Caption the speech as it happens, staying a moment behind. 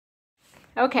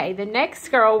Okay, the next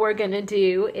girl we're going to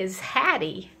do is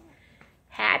Hattie.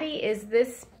 Hattie is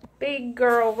this big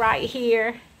girl right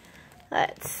here.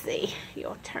 Let's see.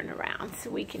 You'll turn around so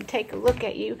we can take a look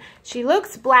at you. She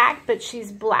looks black, but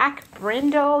she's black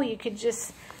brindle. You could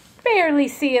just barely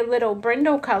see a little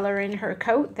brindle color in her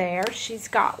coat there. She's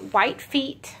got white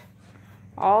feet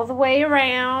all the way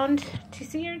around. Do you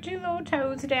see her two little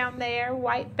toes down there?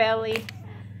 White belly.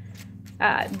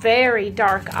 Very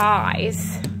dark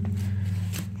eyes.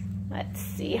 Let's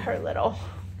see her little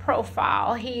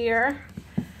profile here.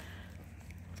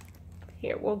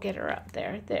 Here, we'll get her up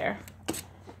there. There.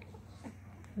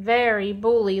 Very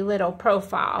bully little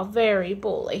profile. Very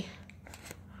bully.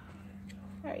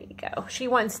 There you go. She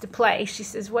wants to play. She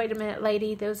says, wait a minute,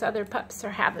 lady. Those other pups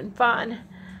are having fun.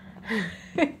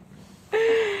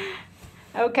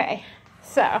 Okay.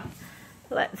 So,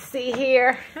 let's see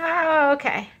here. Oh,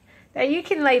 okay. Now you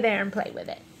can lay there and play with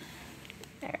it.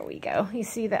 There we go. You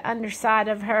see the underside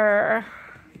of her.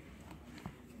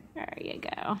 There you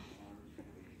go.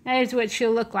 There's what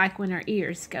she'll look like when her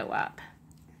ears go up.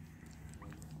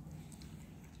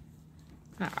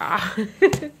 Ah,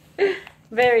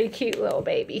 very cute little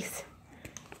babies.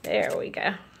 There we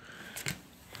go.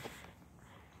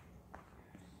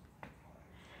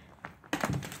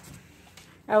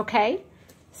 Okay,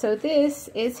 so this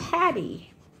is Hattie.